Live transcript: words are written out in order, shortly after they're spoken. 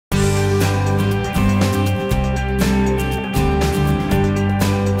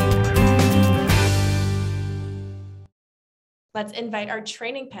let's invite our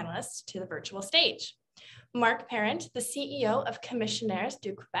training panelists to the virtual stage. Marc Parent, the CEO of Commissionaires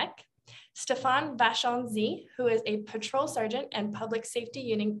du Québec, Stéphane Vachon-Zi, who is a patrol sergeant and public safety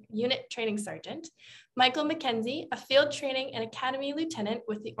unit training sergeant, Michael McKenzie, a field training and academy lieutenant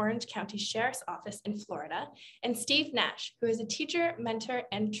with the Orange County Sheriff's Office in Florida, and Steve Nash, who is a teacher, mentor,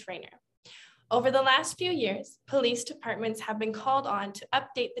 and trainer. Over the last few years, police departments have been called on to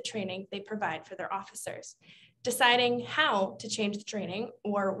update the training they provide for their officers. Deciding how to change the training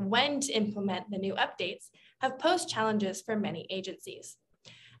or when to implement the new updates have posed challenges for many agencies.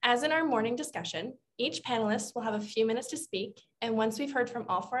 As in our morning discussion, each panelist will have a few minutes to speak, and once we've heard from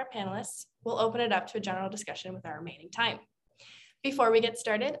all 4 panelists, we'll open it up to a general discussion with our remaining time. Before we get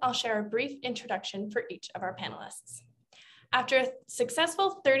started, I'll share a brief introduction for each of our panelists. After a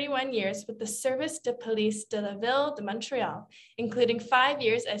successful 31 years with the Service de Police de la Ville de Montréal, including 5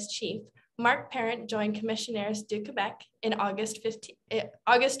 years as chief, Marc Parent joined Commissionaires du Québec in August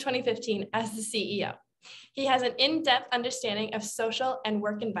 2015 as the CEO. He has an in-depth understanding of social and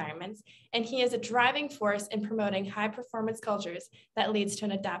work environments, and he is a driving force in promoting high-performance cultures that leads to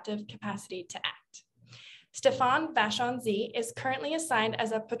an adaptive capacity to act. Stéphane Vachon-Zi is currently assigned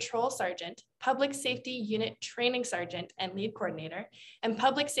as a patrol sergeant, public safety unit training sergeant and lead coordinator, and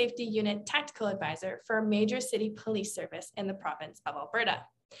public safety unit tactical advisor for a major city police service in the province of Alberta.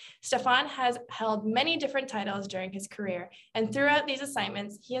 Stéphane has held many different titles during his career, and throughout these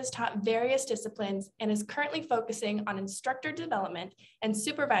assignments, he has taught various disciplines and is currently focusing on instructor development and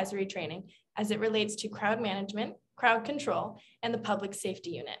supervisory training as it relates to crowd management, crowd control, and the public safety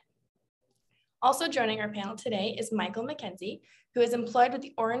unit. Also joining our panel today is Michael McKenzie, who is employed with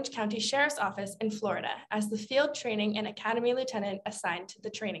the Orange County Sheriff's Office in Florida as the field training and academy lieutenant assigned to the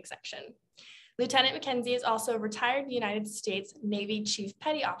training section. Lieutenant McKenzie is also a retired United States Navy Chief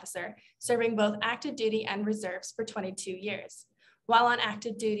Petty Officer, serving both active duty and reserves for 22 years. While on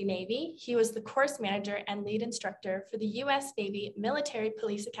active duty Navy, he was the course manager and lead instructor for the U.S. Navy Military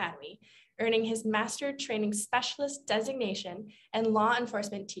Police Academy, earning his Master Training Specialist designation and Law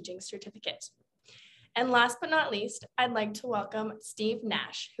Enforcement Teaching Certificate. And last but not least, I'd like to welcome Steve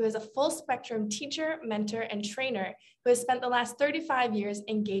Nash, who is a full spectrum teacher, mentor, and trainer who has spent the last 35 years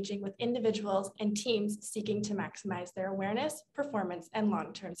engaging with individuals and teams seeking to maximize their awareness, performance, and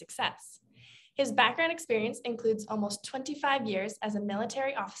long-term success. His background experience includes almost 25 years as a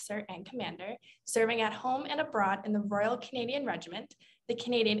military officer and commander, serving at home and abroad in the Royal Canadian Regiment, the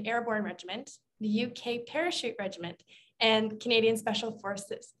Canadian Airborne Regiment, the UK Parachute Regiment, and Canadian Special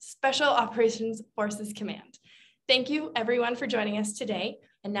Operations Forces Command. Thank you everyone for joining us today.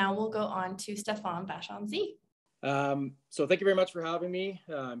 And now we'll go on to Stéphane Vachon-Zi. So thank you very much for having me.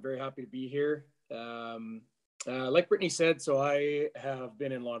 I'm very happy to be here. Like Brittany said, so I have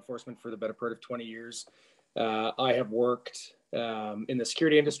been in law enforcement for the better part of 20 years. I have worked in the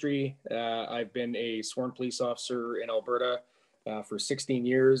security industry. I've been a sworn police officer in Alberta for 16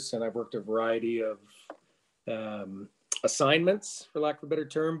 years, and I've worked a variety of assignments, for lack of a better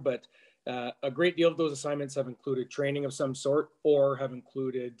term, but a great deal of those assignments have included training of some sort or have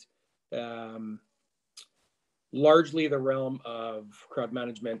included largely the realm of crowd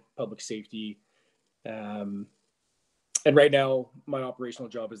management, public safety. And right now, my operational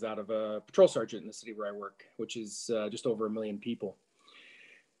job is that of a patrol sergeant in the city where I work, which is just over 1 million people.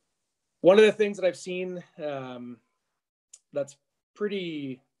 One of the things that I've seen that's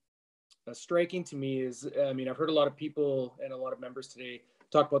pretty striking to me is, I've heard a lot of people and a lot of members today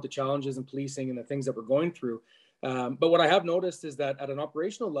talk about the challenges in policing and the things that we're going through. But what I have noticed is that at an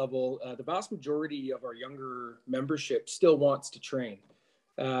operational level, the vast majority of our younger membership still wants to train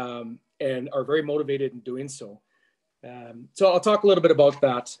and are very motivated in doing so. So I'll talk a little bit about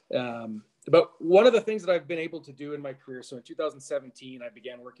that. But one of the things that I've been able to do in my career, so in 2017, I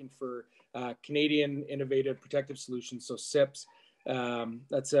began working for Canadian Innovative Protective Solutions, so CIPS.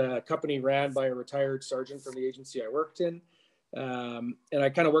 That's a company ran by a retired sergeant from the agency I worked in. And I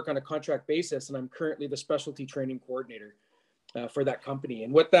kind of work on a contract basis, and I'm currently the specialty training coordinator for that company.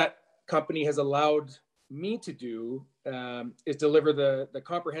 And what that company has allowed me to do is deliver the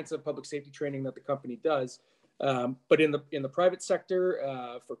comprehensive public safety training that the company does, but in the private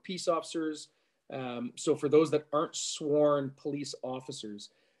sector for peace officers. So for those that aren't sworn police officers,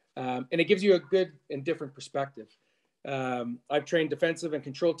 and it gives you a good and different perspective. I've trained defensive and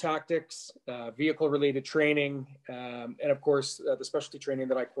control tactics, vehicle-related training, and of course, the specialty training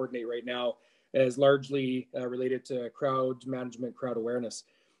that I coordinate right now is largely related to crowd management, crowd awareness.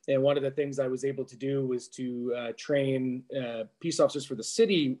 And one of the things I was able to do was to train peace officers for the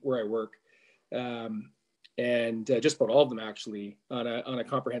city where I work, and just about all of them actually on a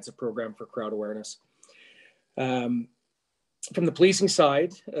comprehensive program for crowd awareness. From the policing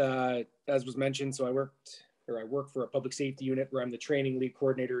side, as was mentioned, so I work for a public safety unit where I'm the training lead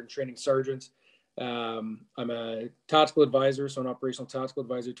coordinator and training sergeant. I'm a tactical advisor, so an operational tactical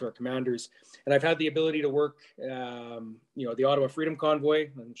advisor to our commanders. And I've had the ability to work, the Ottawa Freedom Convoy,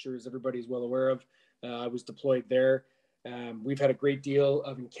 I'm sure as everybody's well aware of. I was deployed there. We've had a great deal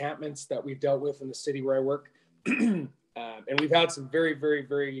of encampments that we've dealt with in the city where I work. And we've had some very, very,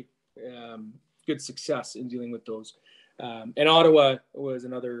 very good success in dealing with those. And Ottawa was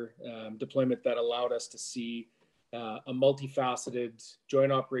another deployment that allowed us to see a multifaceted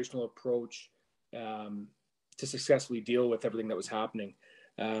joint operational approach to successfully deal with everything that was happening.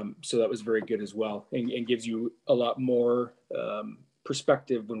 So that was very good as well, and gives you a lot more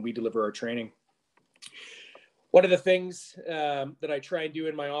perspective when we deliver our training. One of the things that I try and do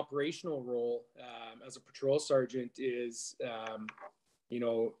in my operational role as a patrol sergeant is,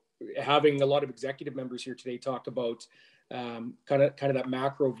 having a lot of executive members here today talk about kind of that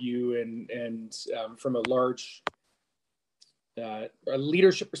macro view and from a large a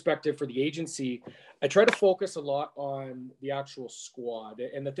leadership perspective for the agency. I try to focus a lot on the actual squad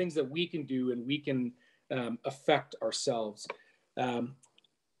and the things that we can do and we can affect ourselves.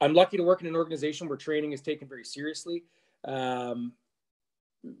 I'm lucky to work in an organization where training is taken very seriously.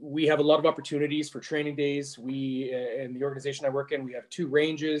 We have a lot of opportunities for training days. We, in the organization I work in, we have 2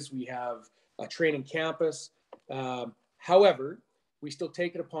 ranges. We have a training campus. However, we still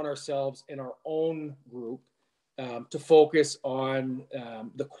take it upon ourselves in our own group to focus on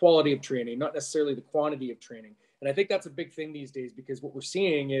the quality of training, not necessarily the quantity of training. And I think that's a big thing these days, because what we're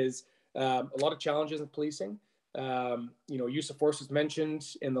seeing is a lot of challenges in policing. Use of force was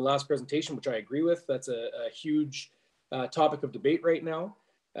mentioned in the last presentation, which I agree with. That's a huge topic of debate right now.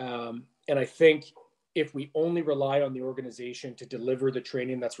 And I think if we only rely on the organization to deliver the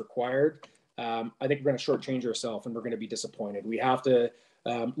training that's required, I think we're going to shortchange ourselves and we're going to be disappointed. We have to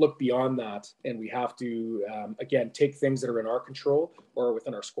look beyond that, and we have to, again, take things that are in our control or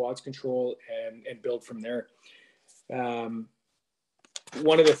within our squad's control and build from there.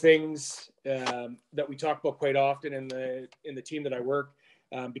 One of the things that we talk about quite often in the team that I work,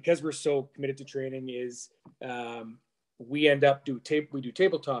 because we're so committed to training, is we end up we do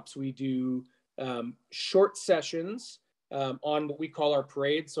tabletops. We do short sessions on what we call our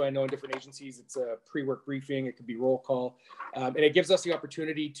parade. So I know in different agencies, it's a pre-work briefing. It could be roll call. And it gives us the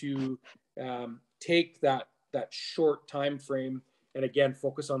opportunity to take that short time frame and again,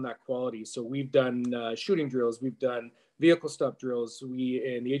 focus on that quality. So we've done shooting drills. We've done vehicle stop drills. We,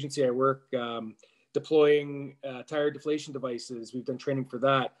 in the agency I work, deploying tire deflation devices. We've done training for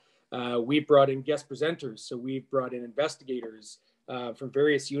that. We've brought in guest presenters. So we've brought in investigators from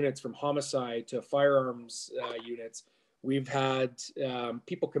various units, from homicide to firearms units. We've had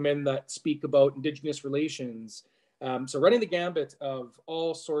people come in that speak about Indigenous relations. So running the gambit of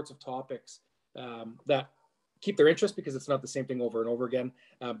all sorts of topics that keep their interest, because it's not the same thing over and over again,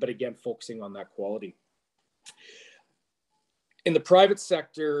 but again, focusing on that quality. In the private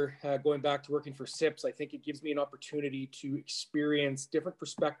sector, going back to working for SIPS, I think it gives me an opportunity to experience different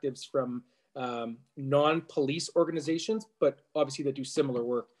perspectives from non-police organizations, but obviously that do similar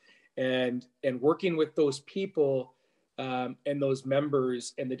work. And working with those people and those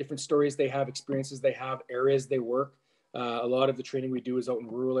members and the different stories they have, experiences they have, areas they work. A lot of the training we do is out in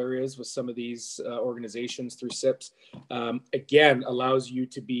rural areas with some of these organizations through SIPS. Again, allows you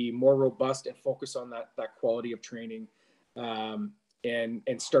to be more robust and focus on that quality of training. And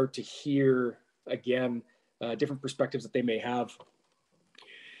start to hear, again, different perspectives that they may have.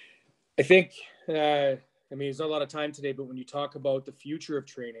 I think, there's not a lot of time today, but when you talk about the future of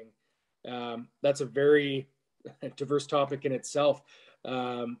training, that's a very diverse topic in itself.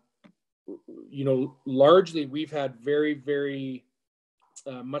 Largely we've had very, very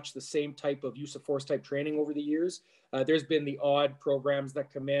much the same type of use of force type training over the years. There's been the odd programs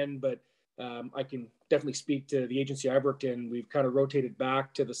that come in, but I can definitely speak to the agency I've worked in. We've kind of rotated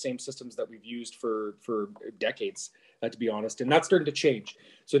back to the same systems that we've used for decades, to be honest. And that's starting to change.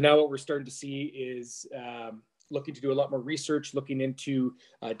 So now what we're starting to see is looking to do a lot more research, looking into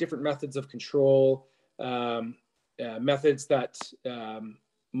different methods of control, methods that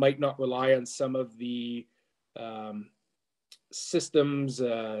might not rely on some of the systems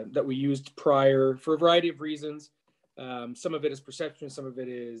that we used prior for a variety of reasons. Some of it is perception, some of it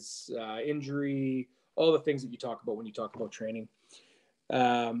is injury, all the things that you talk about when you talk about training.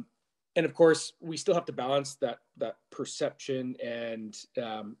 And of course, we still have to balance that perception and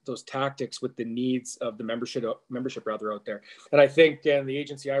those tactics with the needs of the membership out there. And I think in the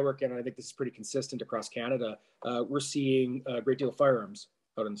agency I work in, and I think this is pretty consistent across Canada, we're seeing a great deal of firearms.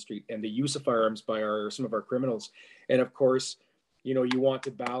 out on the street, and the use of firearms by some of our criminals. And of course, you know, you want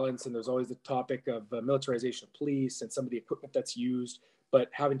to balance, and there's always the topic of militarization of police and some of the equipment that's used, but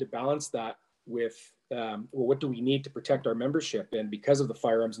having to balance that with, well, what do we need to protect our membership? And because of the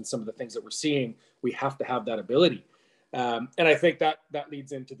firearms and some of the things that we're seeing, we have to have that ability. And I think that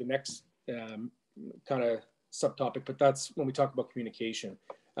leads into the next kind of subtopic, but that's when we talk about communication.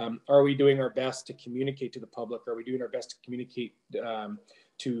 Are we doing our best to communicate to the public? Are we doing our best to communicate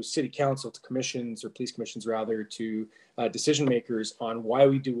to city council, to commissions, or police commissions rather, to decision makers on why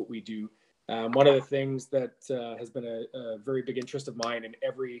we do what we do? One of the things that has been a very big interest of mine in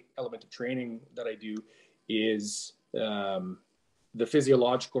every element of training that I do is the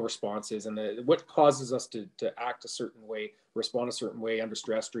physiological responses and what causes us to act a certain way, respond a certain way under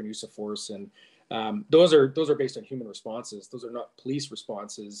stress during use of force. And those are based on human responses. Those are not police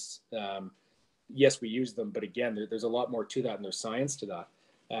responses. Yes, we use them, but again, there's a lot more to that, and there's science to that.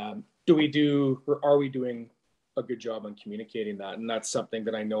 Are we doing a good job on communicating that? And that's something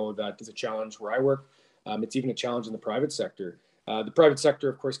that I know that is a challenge where I work. It's even a challenge in the private sector. The private sector,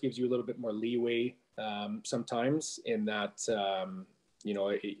 of course, gives you a little bit more leeway sometimes in that, you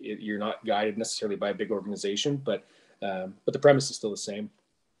know, you're not guided necessarily by a big organization, but the premise is still the same.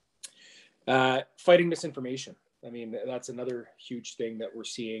 Fighting misinformation. I mean, that's another huge thing that we're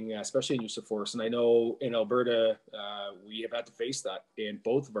seeing, especially in use of force. And I know in Alberta, we have had to face that in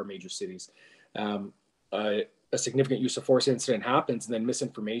both of our major cities. A significant use of force incident happens, and then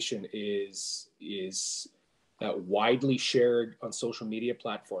misinformation is widely shared on social media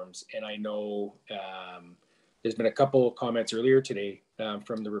platforms. And I know there's been a couple of comments earlier today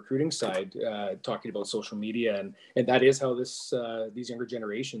from the recruiting side talking about social media, and that is how these younger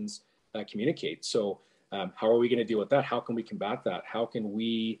generations communicate. So how are we going to deal with that? How can we combat that? How can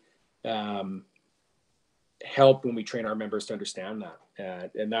we help when we train our members to understand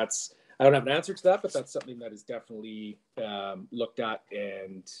that? And that's, I don't have an answer to that, but that's something that is definitely looked at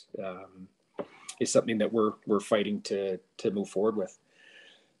and is something that we're fighting to move forward with.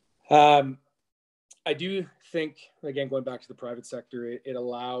 I do think, again, going back to the private sector, it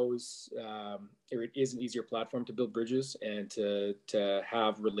allows, or it is an easier platform to build bridges and to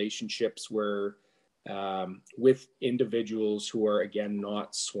have relationships where with individuals who are, again,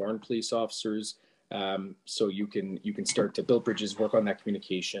 not sworn police officers. So you can start to build bridges, work on that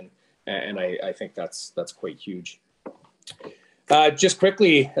communication. And I think that's quite huge. Just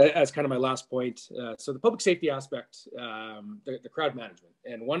quickly, as kind of my last point, so the public safety aspect, the crowd management.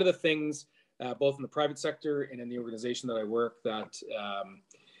 And one of the things, both in the private sector and in the organization that I work, that,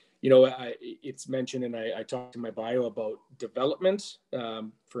 you know, it's mentioned, and I talked in my bio about development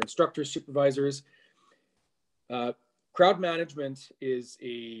for instructors, supervisors. Crowd management is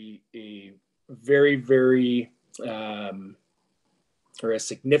a very, very, or a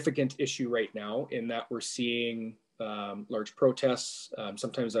significant issue right now, in that we're seeing large protests,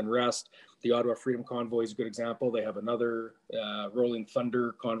 sometimes unrest. The Ottawa Freedom Convoy is a good example. They have another Rolling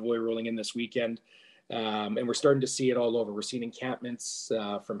Thunder convoy rolling in this weekend. And we're starting to see it all over. We're seeing encampments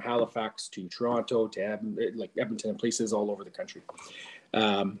from Halifax to Toronto to Edmonton and places all over the country.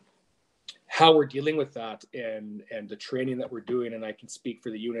 How we're dealing with that and the training that we're doing, and I can speak for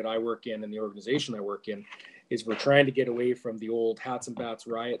the unit I work in and the organization I work in, is we're trying to get away from the old hats and bats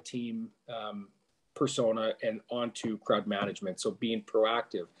riot team persona and onto crowd management. So being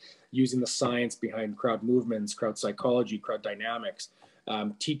proactive, using the science behind crowd movements, crowd psychology, crowd dynamics,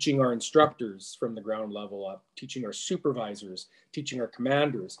 teaching our instructors from the ground level up, teaching our supervisors, teaching our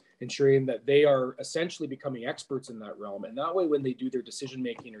commanders, ensuring that they are essentially becoming experts in that realm. And that way, when they do their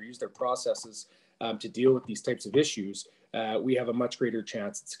decision-making or use their processes to deal with these types of issues, we have a much greater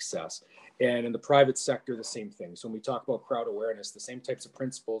chance at success. And in the private sector, the same thing. So when we talk about crowd awareness, the same types of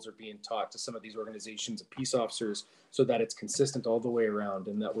principles are being taught to some of these organizations of peace officers so that it's consistent all the way around,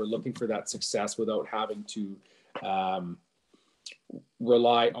 and that we're looking for that success without having to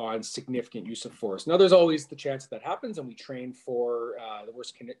rely on significant use of force. Now, there's always the chance that happens, and we train for the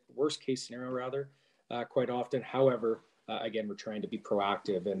worst case scenario, rather, quite often. However, again, we're trying to be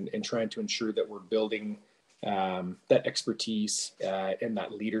proactive and trying to ensure that we're building that expertise and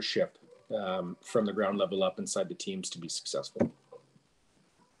that leadership from the ground level up inside the teams to be successful.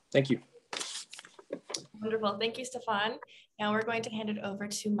 Thank you. Wonderful. Thank you, Stefan. Now we're going to hand it over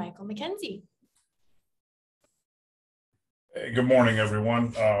to Michael McKenzie. Hey, good morning,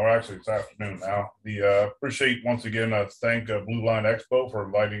 everyone. Or actually, it's afternoon now. Appreciate once again, thank Blue Line Expo for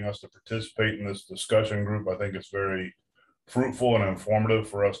inviting us to participate in this discussion group. I think it's very fruitful and informative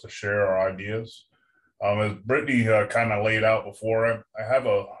for us to share our ideas. As Brittany kind of laid out before, I have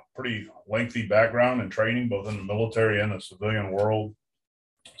a pretty lengthy background in training, both in the military and the civilian world.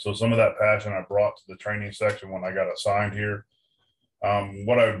 So some of that passion I brought to the training section when I got assigned here.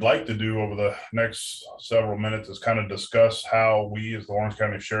 What I would like to do over the next several minutes is kind of discuss how we as the Orange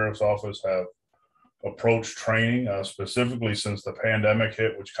County Sheriff's Office have approached training, specifically since the pandemic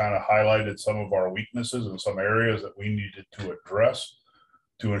hit, which kind of highlighted some of our weaknesses and some areas that we needed to address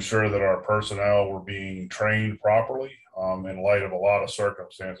to ensure that our personnel were being trained properly in light of a lot of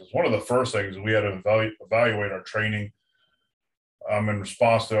circumstances. One of the first things we had to evaluate our training in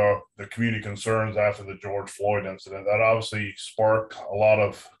response to the community concerns after the George Floyd incident. That obviously sparked a lot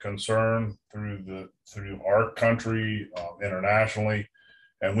of concern through our country, internationally,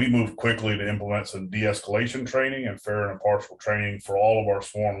 and we moved quickly to implement some de-escalation training and fair and impartial training for all of our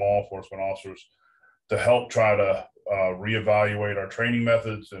sworn law enforcement officers to help try to reevaluate our training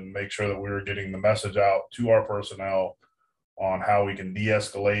methods and make sure that we were getting the message out to our personnel on how we can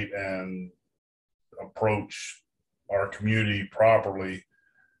de-escalate and approach our community properly,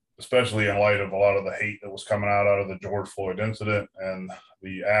 especially in light of a lot of the hate that was coming out of the George Floyd incident and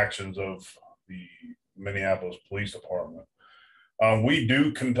the actions of the Minneapolis Police Department. We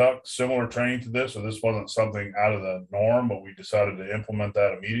do conduct similar training to this, so this wasn't something out of the norm, but we decided to implement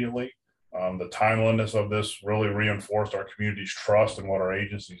that immediately. The timeliness of this really reinforced our community's trust in what our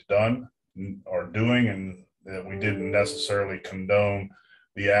agency's are doing, and that we didn't necessarily condone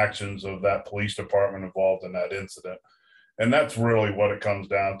the actions of that police department involved in that incident. And that's really what it comes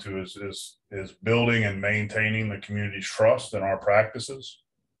down to is building and maintaining the community's trust in our practices.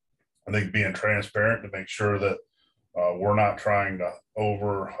 I think being transparent to make sure that we're not trying to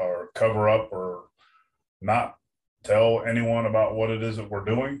over or cover up or not tell anyone about what it is that we're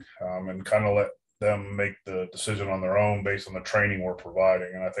doing, and kind of let them make the decision on their own based on the training we're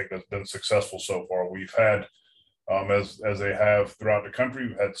providing. And I think that's been successful so far. We've had, as they have throughout the country,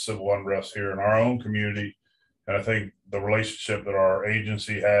 we've had civil unrest here in our own community. And I think the relationship that our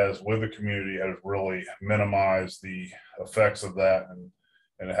agency has with the community has really minimized the effects of that. And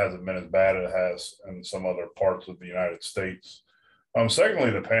it hasn't been as bad as it has in some other parts of the United States. Secondly,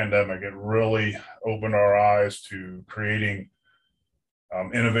 the pandemic, it really opened our eyes to creating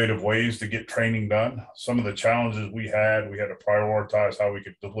innovative ways to get training done. Some of the challenges we had to prioritize how we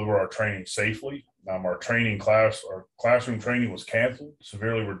could deliver our training safely. Our classroom training was canceled,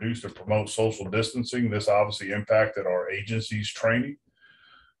 severely reduced to promote social distancing. This obviously impacted our agency's training.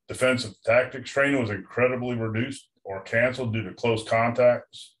 Defensive tactics training was incredibly reduced or canceled due to close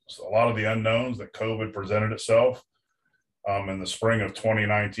contacts. So a lot of the unknowns that COVID presented itself in the spring of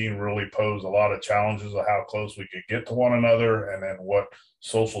 2019 really posed a lot of challenges of how close we could get to one another, and then what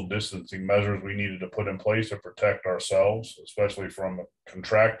social distancing measures we needed to put in place to protect ourselves, especially from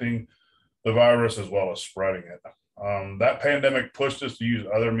contracting the virus as well as spreading it. That pandemic pushed us to use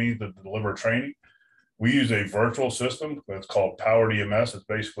other means to deliver training. We use a virtual system that's called Powered EMS. It's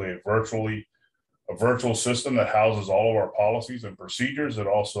basically a virtual system that houses all of our policies and procedures. It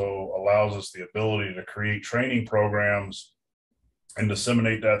also allows us the ability to create training programs and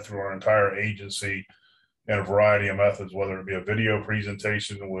disseminate that through our entire agency in a variety of methods, whether it be a video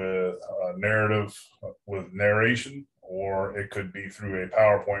presentation with narrative, with narration, or it could be through a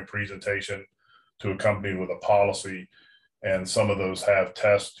PowerPoint presentation to accompany with a policy. And some of those have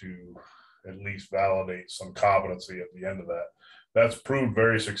tests to at least validate some competency at the end of that. That's proved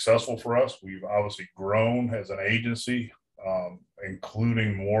very successful for us. We've obviously grown as an agency,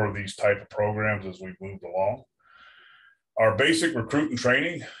 including more of these type of programs as we've moved along. Our basic recruit and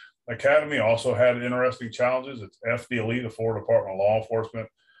training academy also had interesting challenges. It's FDLE, the Florida Department of Law Enforcement,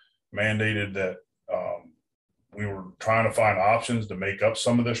 mandated that we were trying to find options to make up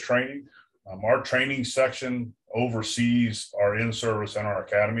some of this training. Our training section oversees our in-service and our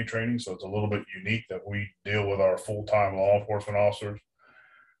academy training, so it's a little bit unique that we deal with our full-time law enforcement officers,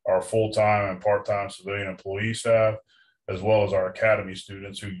 our full-time and part-time civilian employee staff, as well as our academy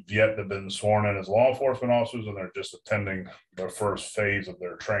students who've yet to have been sworn in as law enforcement officers, and they're just attending their first phase of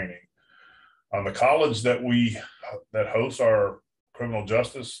their training. The college that hosts our criminal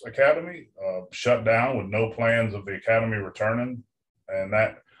justice academy shut down with no plans of the academy returning, and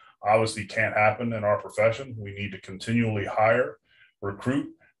that obviously can't happen in our profession. We need to continually hire, recruit,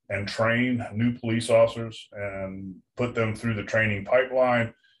 and train new police officers and put them through the training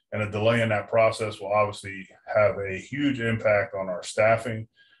pipeline. And a delay in that process will obviously have a huge impact on our staffing,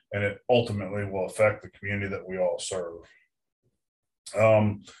 and it ultimately will affect the community that we all serve.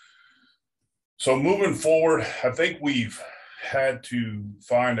 So moving forward, I think we've had to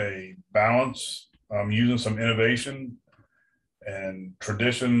find a balance using some innovation and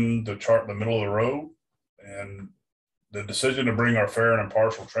tradition to chart the middle of the road. And the decision to bring our fair and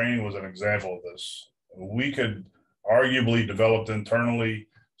impartial training was an example of this. We could arguably developed internally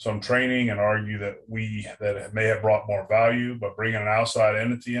some training and argue that that may have brought more value, but bringing an outside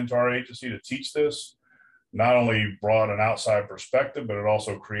entity into our agency to teach this not only brought an outside perspective, but it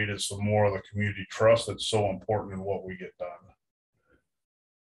also created some more of the community trust that's so important in what we get done.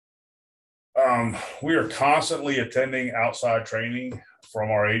 We are constantly attending outside training from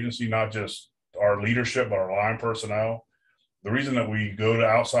our agency, not just our leadership, but our line personnel. The reason that we go to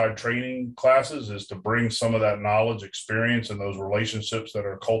outside training classes is to bring some of that knowledge, experience, and those relationships that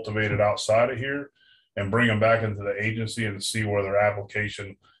are cultivated outside of here and bring them back into the agency and see where their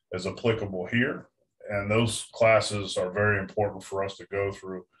application is applicable here. And those classes are very important for us to go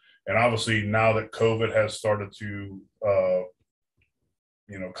through. And obviously now that COVID has started to,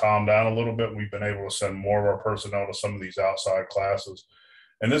 calm down a little bit, we've been able to send more of our personnel to some of these outside classes.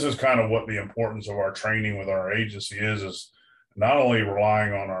 And this is kind of what the importance of our training with our agency is not only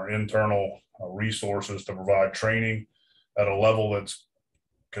relying on our internal resources to provide training at a level that's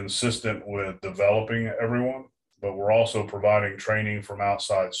consistent with developing everyone, but we're also providing training from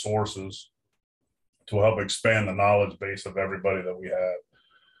outside sources to help expand the knowledge base of everybody that we have.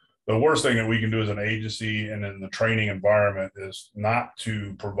 The worst thing that we can do as an agency and in the training environment is not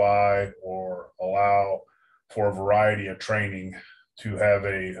to provide or allow for a variety of training to have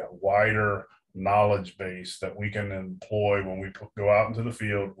a wider knowledge base that we can employ when we go out into the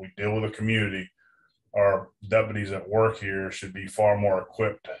field, we deal with a community. Our deputies that work here should be far more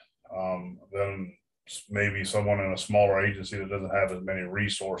equipped than maybe someone in a smaller agency that doesn't have as many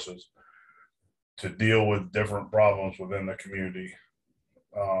resources to deal with different problems within the community.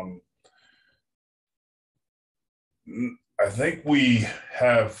 I think we've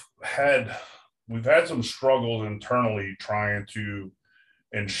had some struggles internally trying to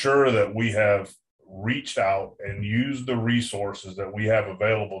ensure that we have reached out and used the resources that we have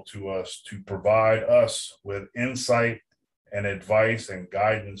available to us to provide us with insight and advice and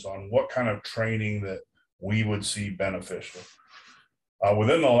guidance on what kind of training that we would see beneficial.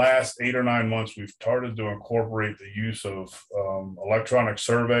 Within the last 8 or 9 months, we've started to incorporate the use of electronic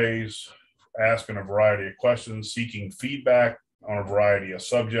surveys, asking a variety of questions, seeking feedback on a variety of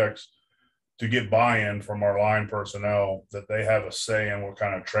subjects to get buy-in from our line personnel that they have a say in what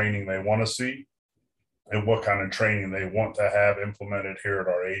kind of training they want to see and what kind of training they want to have implemented here at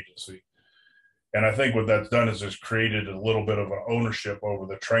our agency. And I think what that's done is just created a little bit of an ownership over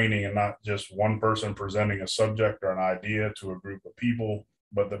the training and not just one person presenting a subject or an idea to a group of people,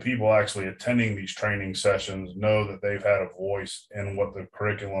 but the people actually attending these training sessions know that they've had a voice in what the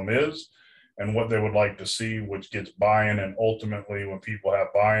curriculum is and what they would like to see, which gets buy-in. And ultimately, when people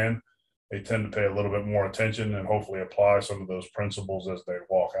have buy-in, they tend to pay a little bit more attention and hopefully apply some of those principles as they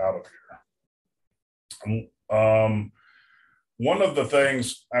walk out of here. One of the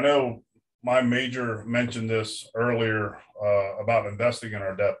things, I know my major mentioned this earlier about investing in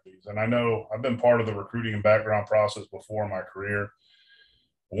our deputies. And I know I've been part of the recruiting and background process before in my career.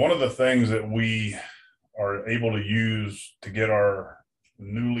 One of the things that we are able to use to get our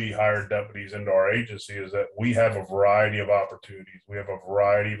newly hired deputies into our agency is that we have a variety of opportunities. We have a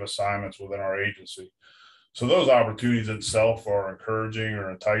variety of assignments within our agency. So those opportunities itself are encouraging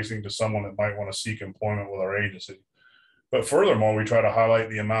or enticing to someone that might want to seek employment with our agency. But furthermore, we try to highlight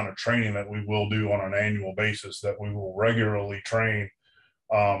the amount of training that we will do on an annual basis, that we will regularly train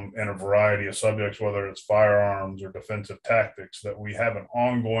in a variety of subjects, whether it's firearms or defensive tactics, that we have an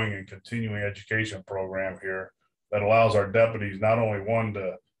ongoing and continuing education program here that allows our deputies not only one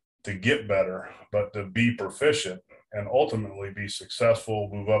to get better, but to be proficient and ultimately be successful,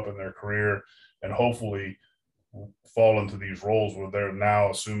 move up in their career, and hopefully fall into these roles where they're now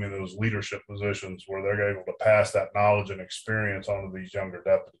assuming those leadership positions where they're able to pass that knowledge and experience on to these younger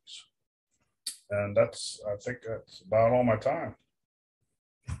deputies. And I think that's about all my time.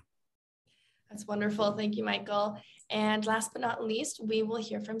 That's wonderful. Thank you, Michael. And last but not least, we will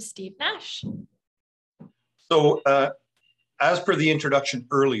hear from Steve Nash. So as per the introduction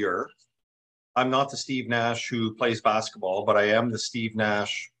earlier, I'm not the Steve Nash who plays basketball, but I am the Steve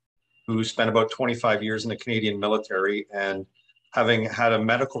Nash who spent about 25 years in the Canadian military. And having had a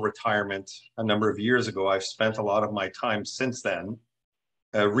medical retirement a number of years ago, I've spent a lot of my time since then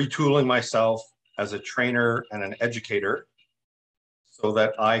retooling myself as a trainer and an educator so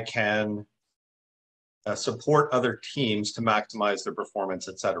that I can support other teams to maximize their performance,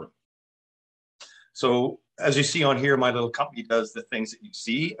 et cetera. So as you see on here, my little company does the things that you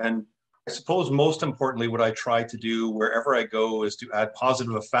see. And I suppose most importantly, what I try to do wherever I go is to add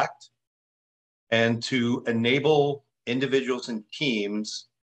positive effect and to enable individuals and teams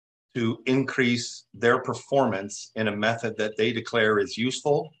to increase their performance in a method that they declare is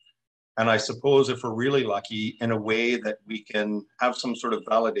useful And I suppose if we're really lucky, in a way that we can have some sort of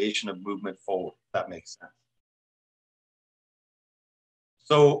validation of movement forward, if that makes sense.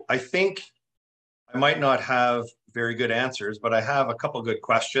 So I think I might not have very good answers, but I have a couple good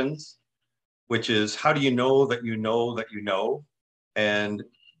questions, which is, how do you know that you know that you know? And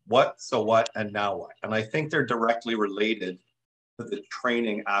what, so what, and now what? And I think they're directly related to the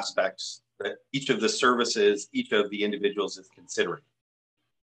training aspects that each of the services, each of the individuals is considering.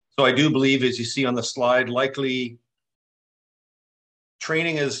 So I do believe, as you see on the slide, likely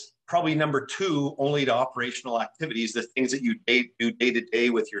training is probably number two only to operational activities, the things that you do day to day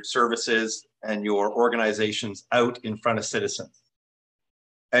with your services and your organizations out in front of citizens.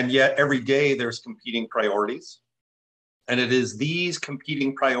 And yet every day there's competing priorities. And it is these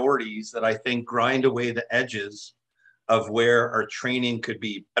competing priorities that I think grind away the edges of where our training could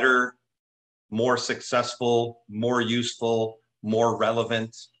be better, more successful, more useful, more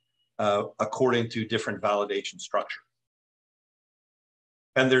relevant, according to different validation structures.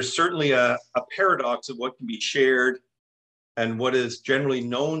 And there's certainly a paradox of what can be shared and what is generally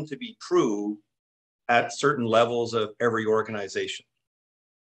known to be true at certain levels of every organization.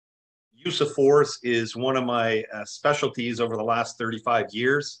 Use of force is one of my specialties over the last 35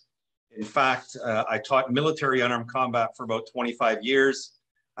 years. In fact, I taught military unarmed combat for about 25 years.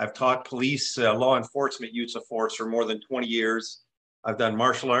 I've taught police law enforcement use of force for more than 20 years. I've done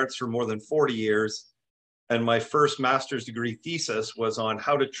martial arts for more than 40 years. And my first master's degree thesis was on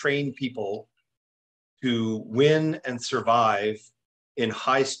how to train people to win and survive in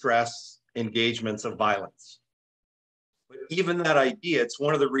high stress engagements of violence. But even that idea, it's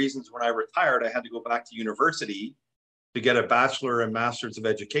one of the reasons when I retired, I had to go back to university to get a bachelor and master's of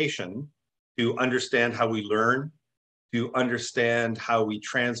education to understand how we learn, to understand how we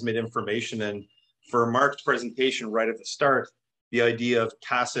transmit information. And for Mark's presentation right at the start, the idea of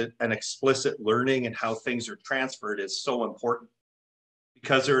tacit and explicit learning and how things are transferred is so important,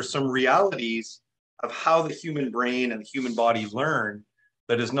 because there are some realities of how the human brain and the human body learn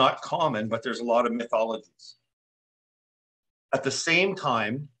that is not common, but there's a lot of mythologies. At the same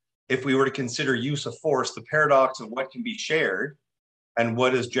time, if we were to consider use of force, the paradox of what can be shared and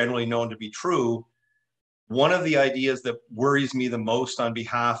what is generally known to be true, one of the ideas that worries me the most on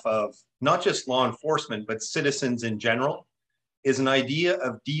behalf of not just law enforcement, but citizens in general, is an idea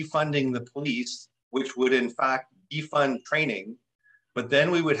of defunding the police, which would in fact defund training. But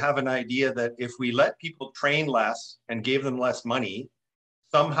then we would have an idea that if we let people train less and gave them less money,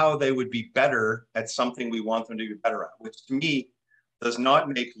 somehow they would be better at something we want them to be better at, which to me does not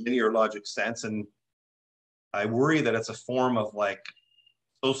make linear logic sense. And I worry that it's a form of like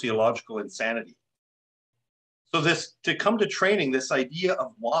sociological insanity. So this, to come to training, this idea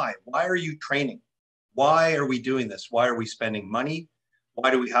of why are you training? Why are we doing this? Why are we spending money?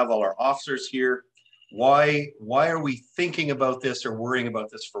 Why do we have all our officers here? Why are we thinking about this or worrying about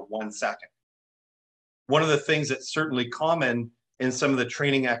this for 1 second? One of the things that's certainly common in some of the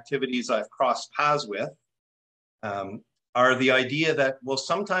training activities I've crossed paths with are the idea that, well,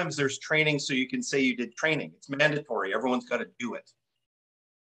 sometimes there's training so you can say you did training. It's mandatory. Everyone's got to do it.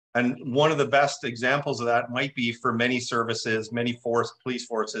 And one of the best examples of that might be for many services, many police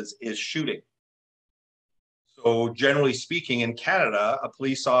forces, is shooting. So generally speaking, in Canada, a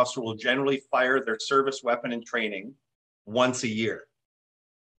police officer will generally fire their service weapon in training once a year.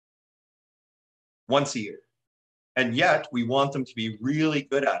 Once a year. And yet we want them to be really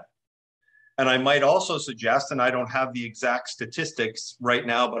good at it. And I might also suggest, and I don't have the exact statistics right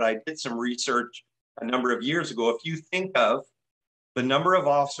now, but I did some research a number of years ago. If you think of the number of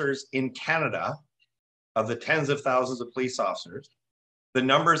officers in Canada, of the tens of thousands of police officers, the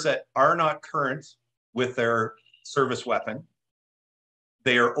numbers that are not current with their service weapon,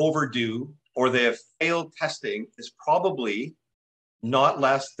 they are overdue, or they have failed testing, is probably not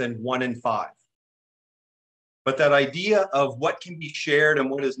less than 1 in 5. But that idea of what can be shared and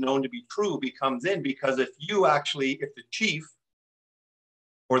what is known to be true becomes in, because if the chief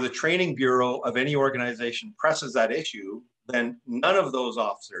or the training bureau of any organization presses that issue, then none of those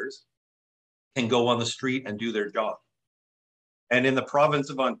officers can go on the street and do their job. And in the province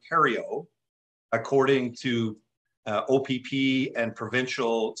of Ontario, according to OPP and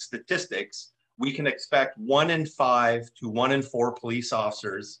provincial statistics, we can expect 1 in 5 to 1 in 4 police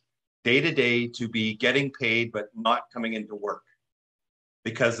officers day to day to be getting paid but not coming into work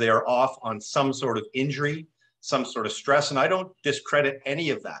because they are off on some sort of injury, some sort of stress. And I don't discredit any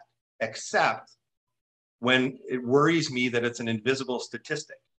of that, except when it worries me that it's an invisible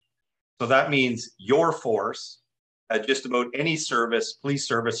statistic. So that means your force, just about any service, police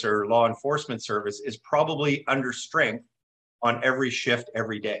service or law enforcement service, is probably under strength on every shift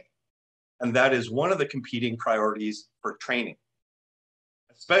every day. And that is one of the competing priorities for training.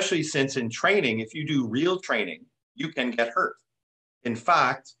 Especially since in training, if you do real training, you can get hurt. In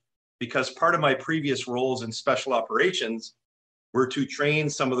fact, because part of my previous roles in special operations were to train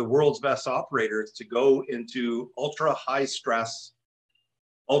some of the world's best operators to go into ultra high stress,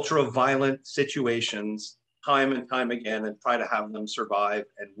 ultra violent situations time and time again and try to have them survive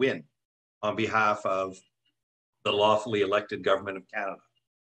and win on behalf of the lawfully elected government of Canada.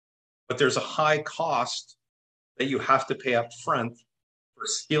 But there's a high cost that you have to pay up front for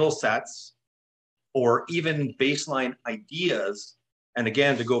skill sets or even baseline ideas. And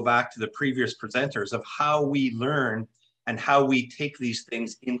again, to go back to the previous presenters of how we learn and how we take these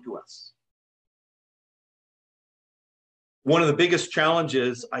things into us. One of the biggest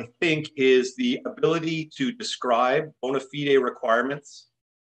challenges, I think, is the ability to describe bona fide requirements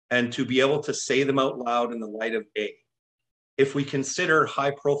and to be able to say them out loud in the light of day. If we consider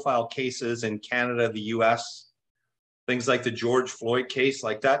high-profile cases in Canada, the US, things like the George Floyd case,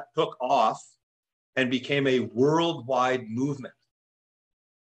 like that took off and became a worldwide movement.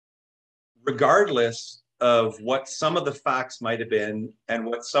 Regardless of what some of the facts might have been and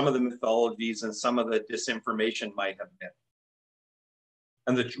what some of the mythologies and some of the disinformation might have been.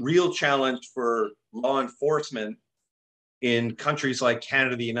 And the real challenge for law enforcement in countries like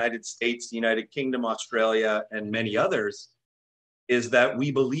Canada, the United States, the United Kingdom, Australia, and many others is that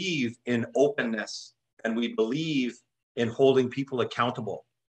we believe in openness and we believe in holding people accountable,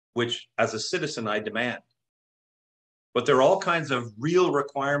 which as a citizen I demand. But there are all kinds of real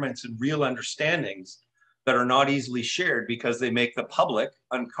requirements and real understandings that are not easily shared because they make the public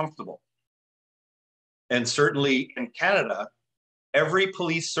uncomfortable. And certainly in Canada, every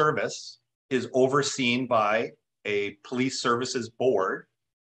police service is overseen by a police services board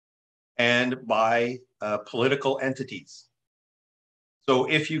and by political entities. So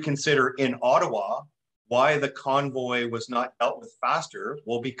if you consider in Ottawa, why the convoy was not dealt with faster,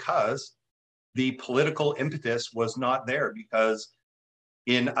 well, because the political impetus was not there, because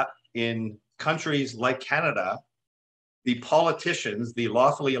in countries like Canada, the politicians, the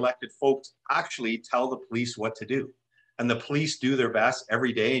lawfully elected folks actually tell the police what to do. And the police do their best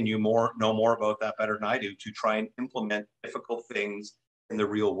every day, and you know more about that better than I do, to try and implement difficult things in the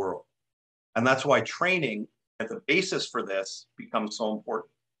real world. And that's why training as the basis for this becomes so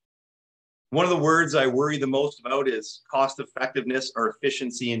important. One of the words I worry the most about is cost effectiveness or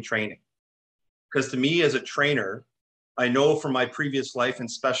efficiency in training. Because to me as a trainer, I know from my previous life in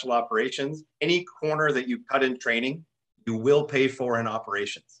special operations, any corner that you cut in training, you will pay for in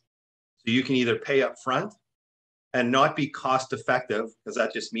operations. So you can either pay up front and not be cost effective, because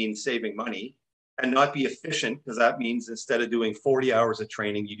that just means saving money, and not be efficient, because that means instead of doing 40 hours of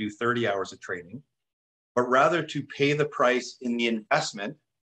training, you do 30 hours of training, but rather to pay the price in the investment.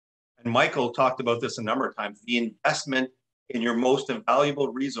 And Michael talked about this a number of times, the investment in your most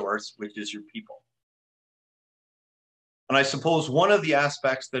invaluable resource, which is your people. And I suppose one of the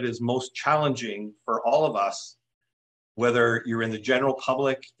aspects that is most challenging for all of us, whether you're in the general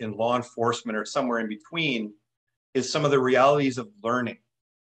public, in law enforcement, or somewhere in between, is some of the realities of learning.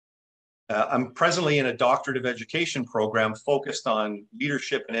 I'm presently in a doctorate of education program focused on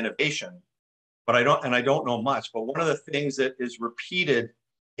leadership and innovation, but I don't know much. But one of the things that is repeated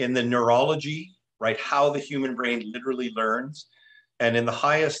in the neurology, right, how the human brain literally learns, and in the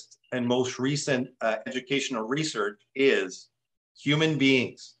highest and most recent educational research is human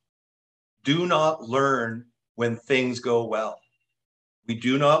beings do not learn when things go well. We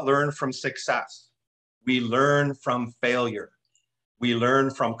do not learn from success. We learn from failure. We learn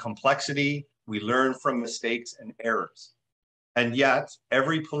from complexity. We learn from mistakes and errors. And yet,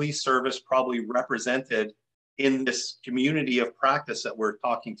 every police service probably represented in this community of practice that we're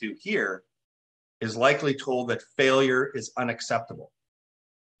talking to here is likely told that failure is unacceptable.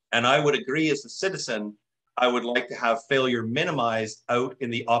 And I would agree as a citizen, I would like to have failure minimized out in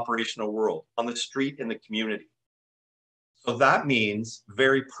the operational world, on the street, in the community. So that means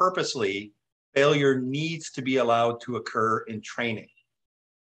very purposely, failure needs to be allowed to occur in training.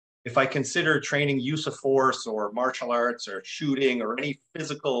 If I consider training use of force or martial arts or shooting or any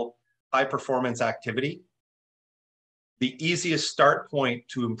physical high performance activity, the easiest start point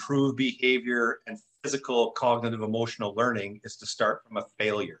to improve behavior and physical, cognitive, emotional learning is to start from a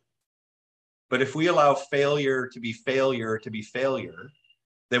failure. But if we allow failure to be failure to be failure,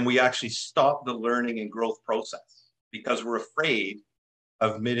 then we actually stop the learning and growth process because we're afraid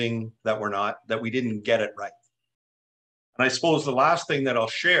of admitting that we didn't get it right. And I suppose the last thing that I'll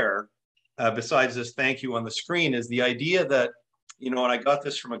share, besides this thank you on the screen, is the idea that, and I got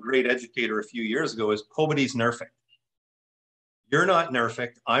this from a great educator a few years ago, is poverty's nerfing. You're not NERFIC.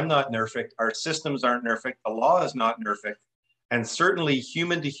 I'm not NERFIC. Our systems aren't NERFIC. The law is not NERFIC. And certainly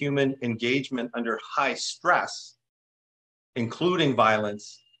human-to-human engagement under high stress, including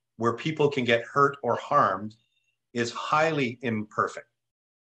violence, where people can get hurt or harmed, is highly imperfect.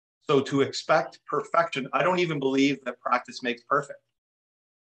 So to expect perfection, I don't even believe that practice makes perfect.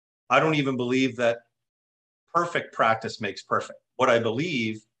 I don't even believe that perfect practice makes perfect. What I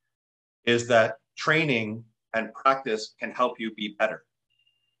believe is that training and practice can help you be better.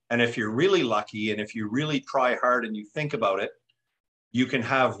 And if you're really lucky and if you really try hard and you think about it, you can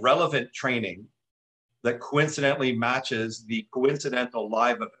have relevant training that coincidentally matches the coincidental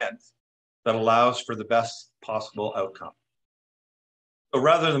live event that allows for the best possible outcome. So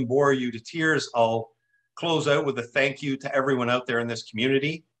rather than bore you to tears, I'll close out with a thank you to everyone out there in this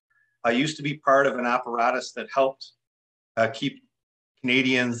community. I used to be part of an apparatus that helped keep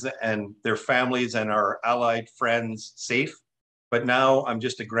Canadians and their families and our allied friends safe. But now I'm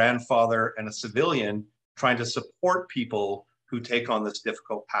just a grandfather and a civilian trying to support people who take on this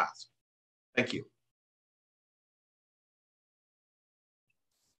difficult path. Thank you.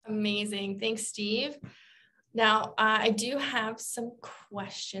 Amazing. Thanks, Steve. Now, I do have some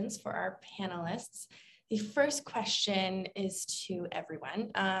questions for our panelists. The first question is to everyone.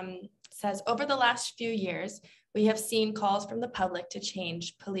 It says, over the last few years, we have seen calls from the public to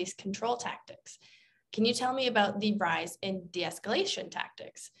change police control tactics. Can you tell me about the rise in de-escalation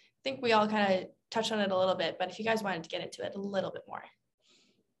tactics? I think we all kind of touched on it a little bit, but if you guys wanted to get into it a little bit more.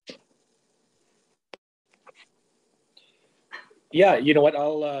 Yeah, you know what,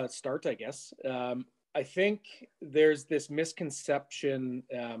 I'll start, I guess. I think there's this misconception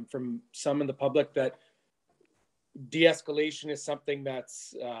from some in the public that de-escalation is something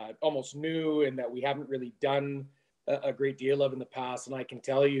that's almost new and that we haven't really done a great deal of in the past. And I can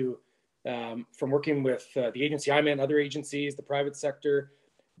tell you from working with the agency I'm in, other agencies, the private sector,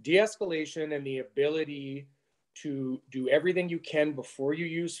 de-escalation and the ability to do everything you can before you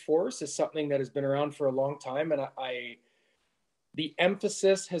use force is something that has been around for a long time. And the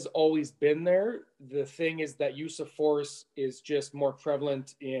emphasis has always been there. The thing is that use of force is just more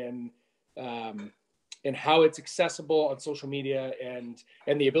prevalent in how it's accessible on social media and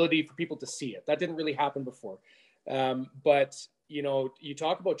the ability for people to see it. That didn't really happen before. But, you know, you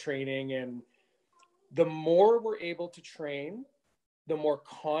talk about training, and the more we're able to train, the more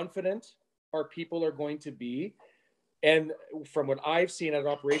confident our people are going to be. And from what I've seen at an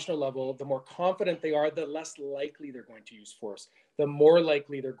operational level, the more confident they are, the less likely they're going to use force, the more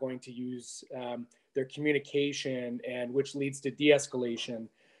likely they're going to use their communication, and which leads to de-escalation.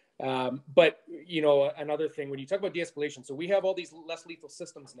 But, you know, another thing, when you talk about de-escalation, so we have all these less lethal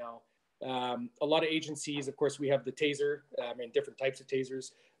systems now. A lot of agencies, of course, we have the taser and different types of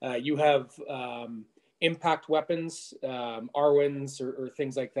tasers. You have impact weapons, RWINs or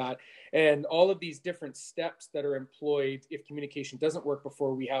things like that. And all of these different steps that are employed if communication doesn't work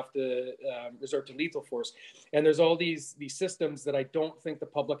before we have to resort to lethal force. And there's all these systems that I don't think the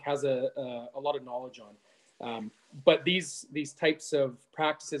public has a lot of knowledge on. But these types of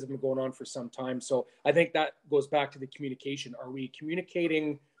practices have been going on for some time. So I think that goes back to the communication. Are we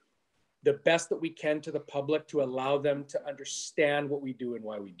communicating the best that we can to the public to allow them to understand what we do and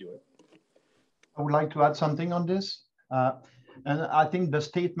why we do it? I would like to add something on this. And I think the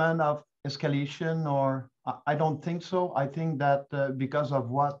statement of escalation, or I don't think so. I think that because of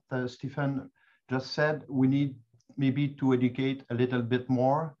what Stephen just said, we need maybe to educate a little bit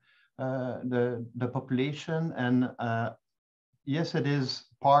more the population. And yes, it is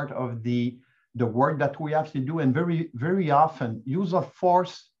part of the work that we have to do. And very, very often, use of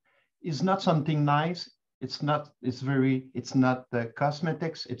force is not something nice. It's not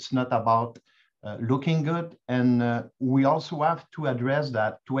cosmetics. It's not about looking good. And we also have to address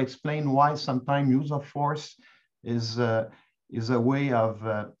that, to explain why sometimes use of force is a way of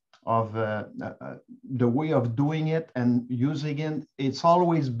the way of doing it and using it. It's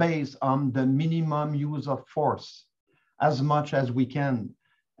always based on the minimum use of force as much as we can.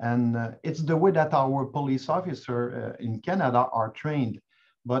 And it's the way that our police officers in Canada are trained.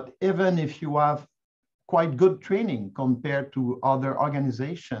 But even if you have quite good training compared to other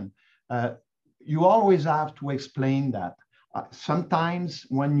organizations, you always have to explain that. Sometimes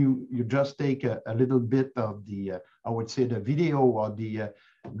when you just take a little bit of the, I would say, the video or the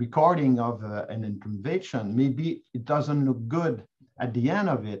recording of an intervention, maybe it doesn't look good at the end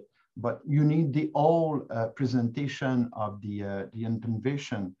of it, but you need the whole presentation of the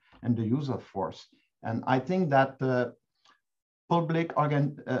intervention and the use of force. And I think that public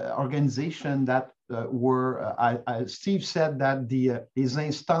organization that were, Steve said that les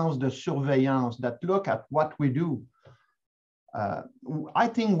instances de surveillance that look at what we do I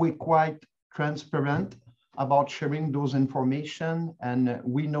think we're quite transparent about sharing those information, and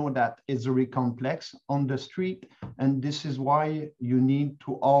we know that it's very complex on the street, and this is why you need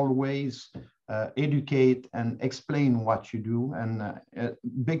to always educate and explain what you do, and a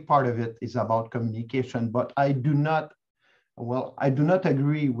big part of it is about communication. But I do not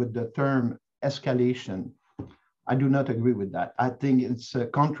agree with the term escalation. I do not agree with that. I think it's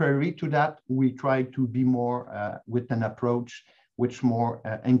contrary to that. We try to be more with an approach which more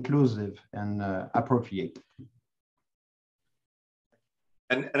inclusive and appropriate.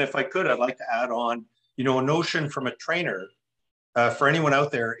 And if I could, I'd like to add on, a notion from a trainer, for anyone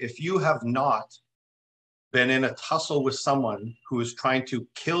out there, if you have not been in a tussle with someone who is trying to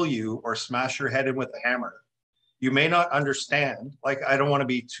kill you or smash your head in with a hammer, you may not understand, like, I don't want to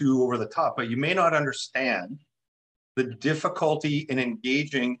be too over the top, but you may not understand the difficulty in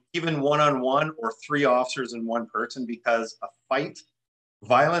engaging even one-on-one or three officers in one person, because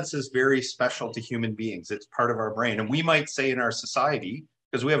violence is very special to human beings. It's part of our brain. And we might say in our society,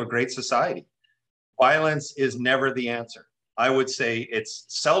 because we have a great society, violence is never the answer. I would say it's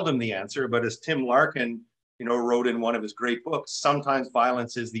seldom the answer, but as Tim Larkin, wrote in one of his great books, sometimes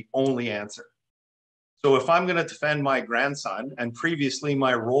violence is the only answer. So if I'm going to defend my grandson, and previously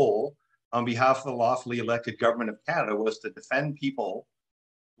my role on behalf of the lawfully elected government of Canada was to defend people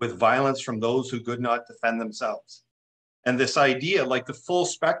with violence from those who could not defend themselves. And this idea, like the full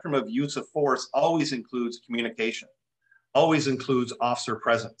spectrum of use of force, always includes communication, always includes officer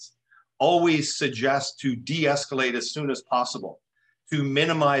presence, always suggests to de-escalate as soon as possible, to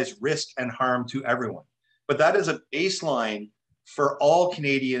minimize risk and harm to everyone. But that is a baseline for all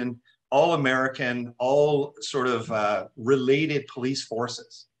Canadian, all American, all sort of related police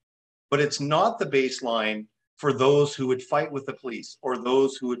forces. But it's not the baseline for those who would fight with the police or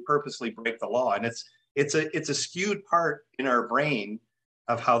those who would purposely break the law. And it's a skewed part in our brain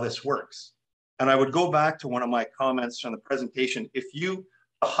of how this works. And I would go back to one of my comments from the presentation. The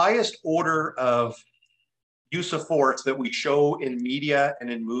highest order of use of force that we show in media and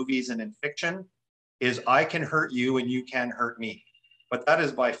in movies and in fiction is I can hurt you and you can hurt me. But that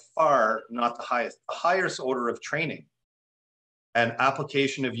is by far not the highest. The highest order of training and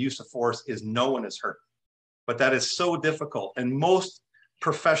application of use of force is no one is hurt. But that is so difficult. And most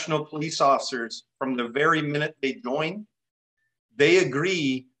professional police officers, from the very minute they join, they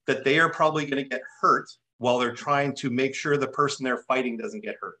agree that they are probably going to get hurt while they're trying to make sure the person they're fighting doesn't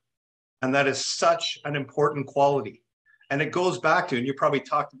get hurt. And that is such an important quality. And it goes back to, and you probably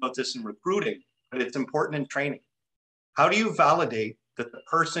talked about this in recruiting, but it's important in training. How do you validate that the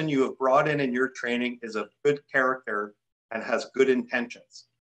person you have brought in your training is of good character and has good intentions?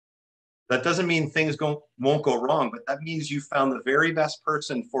 That doesn't mean things won't go wrong, but that means you found the very best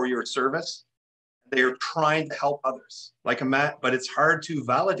person for your service. They are trying to help others, but it's hard to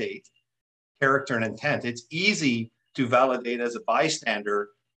validate character and intent. It's easy to validate as a bystander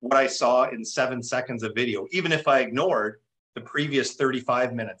what I saw in 7 seconds of video, even if I ignored the previous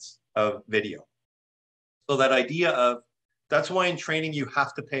 35 minutes of video. So that idea of, that's why in training you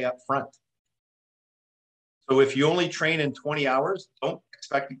have to pay up front. So if you only train in 20 hours, don't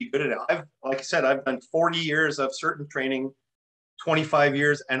expect to be good at it. Like I said, I've done 40 years of certain training, 25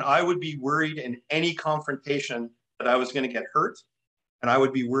 years, and I would be worried in any confrontation that I was going to get hurt. And I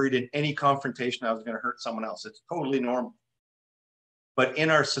would be worried in any confrontation I was going to hurt someone else. It's totally normal. But in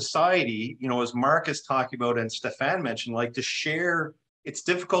our society, as Mark is talking about and Stefan mentioned, it's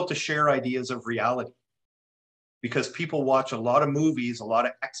difficult to share ideas of reality because people watch a lot of movies, a lot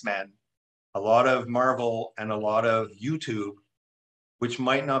of X-Men, a lot of Marvel, and a lot of YouTube, which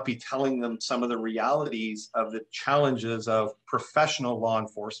might not be telling them some of the realities of the challenges of professional law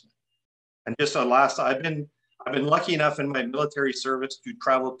enforcement. And just a last, I've been lucky enough in my military service to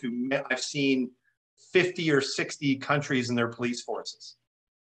travel to, I've seen 50 or 60 countries and their police forces.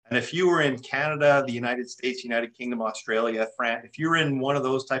 And if you were in Canada, the United States, United Kingdom, Australia, France, if you're in one of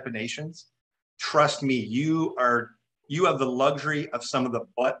those type of nations, trust me, you have the luxury of some of the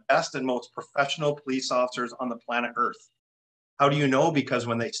best and most professional police officers on the planet Earth. How do you know? Because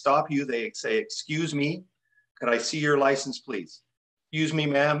when they stop you, they say, "Excuse me, could I see your license, please? Excuse me,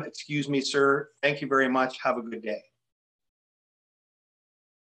 ma'am. Excuse me, sir. Thank you very much. Have a good day."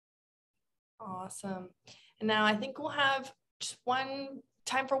 Awesome. And now I think we'll have just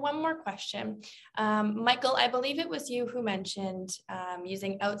time for one more question. Michael, I believe it was you who mentioned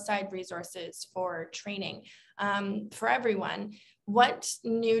using outside resources for training for everyone. What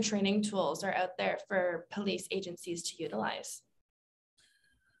new training tools are out there for police agencies to utilize?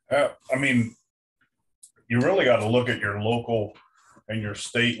 I mean, you really got to look at your local and your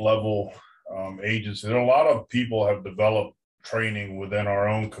state level agencies. A lot of people have developed training within our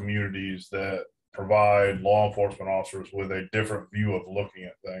own communities that provide law enforcement officers with a different view of looking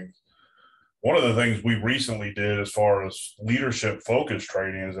at things. One of the things we recently did as far as leadership focused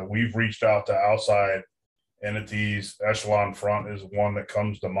training is that we've reached out to outside entities. Echelon Front is one that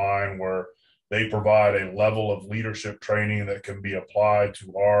comes to mind, where they provide a level of leadership training that can be applied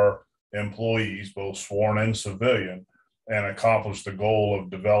to our employees, both sworn and civilian, and accomplish the goal of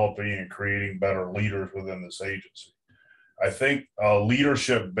developing and creating better leaders within this agency. I think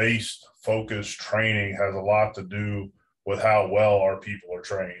leadership-based focused training has a lot to do with how well our people are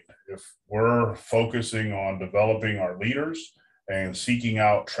trained. If we're focusing on developing our leaders and seeking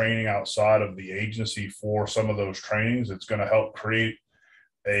out training outside of the agency for some of those trainings, it's going to help create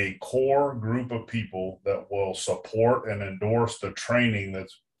a core group of people that will support and endorse the training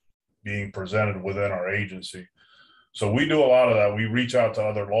that's being presented within our agency. So we do a lot of that. We reach out to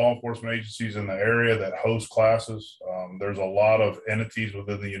other law enforcement agencies in the area that host classes. There's a lot of entities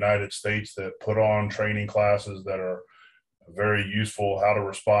within the United States that put on training classes that are very useful: how to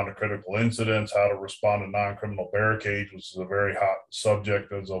respond to critical incidents, how to respond to non-criminal barricades, which is a very hot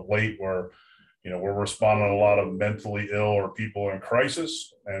subject as of late, where we're responding to a lot of mentally ill or people in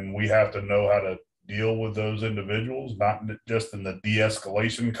crisis, and we have to know how to deal with those individuals, not just in the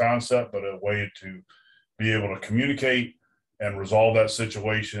de-escalation concept, but a way to be able to communicate and resolve that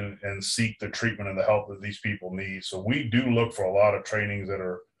situation and seek the treatment and the help that these people need. So we do look for a lot of trainings that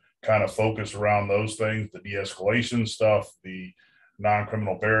are kind of focused around those things: the de-escalation stuff, the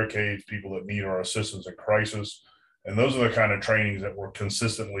non-criminal barricades, people that need our assistance in crisis. And those are the kind of trainings that we're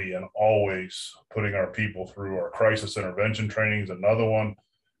consistently and always putting our people through. Our crisis intervention trainings, another one,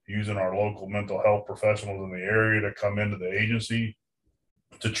 using our local mental health professionals in the area to come into the agency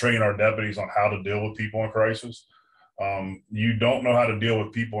to train our deputies on how to deal with people in crisis. You don't know how to deal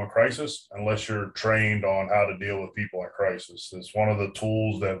with people in crisis unless you're trained on how to deal with people in crisis. It's one of the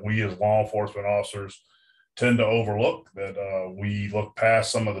tools that we as law enforcement officers tend to overlook, that we look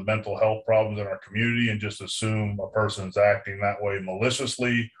past some of the mental health problems in our community and just assume a person's acting that way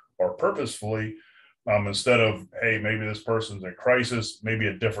maliciously or purposefully, instead of, hey, maybe this person's in crisis, maybe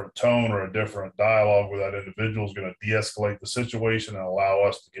a different tone or a different dialogue with that individual is going to de-escalate the situation and allow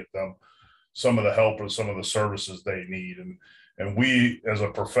us to get them some of the help or some of the services they need. And we as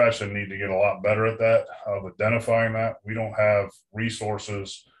a profession need to get a lot better at that, of identifying that. We don't have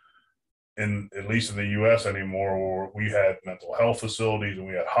resources at least in the US anymore, where we had mental health facilities and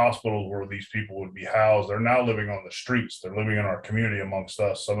we had hospitals where these people would be housed. They're now living on the streets. They're living in our community amongst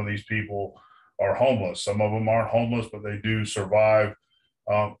us. Some of these people are homeless. Some of them aren't homeless, but they do survive,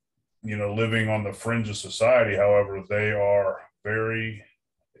 living on the fringe of society. However, they are very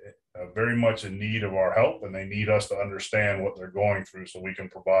much in need of our help, and they need us to understand what they're going through so we can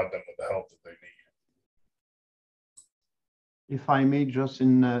provide them with the help that they need. If I may, just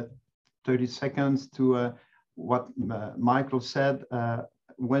in 30 seconds to what Michael said,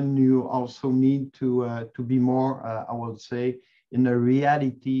 when you also need to be more, I would say, in a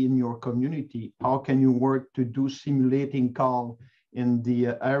reality in your community, how can you work to do simulating call in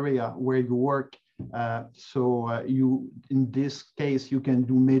the area where you work? So you, in this case, you can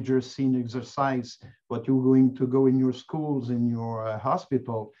do major scene exercise, but you're going to go in your schools, in your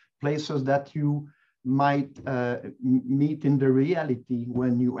hospital, places that you might meet in the reality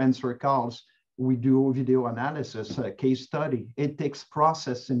when you answer calls. We do video analysis, case study. It takes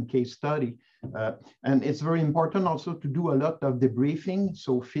process in case study. And it's very important also to do a lot of debriefing,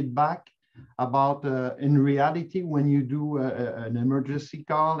 so feedback about, in reality, when you do an emergency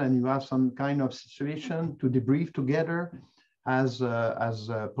call and you have some kind of situation, to debrief together as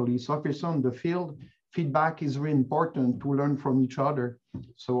a police officer on the field. Feedback is very important to learn from each other.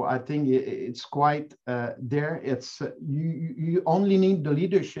 So I think it's quite there. It's you only need the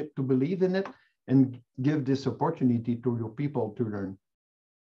leadership to believe in it and give this opportunity to your people to learn.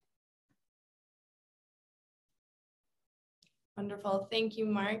 Wonderful. Thank you,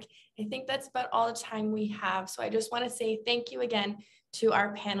 Mark. I think that's about all the time we have. So I just want to say thank you again to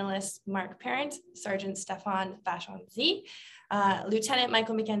our panelists, Mark Parent, Sergeant Stéphane Vachon-Zi, Lieutenant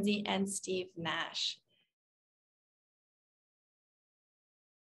Michael McKenzie, and Steve Nash.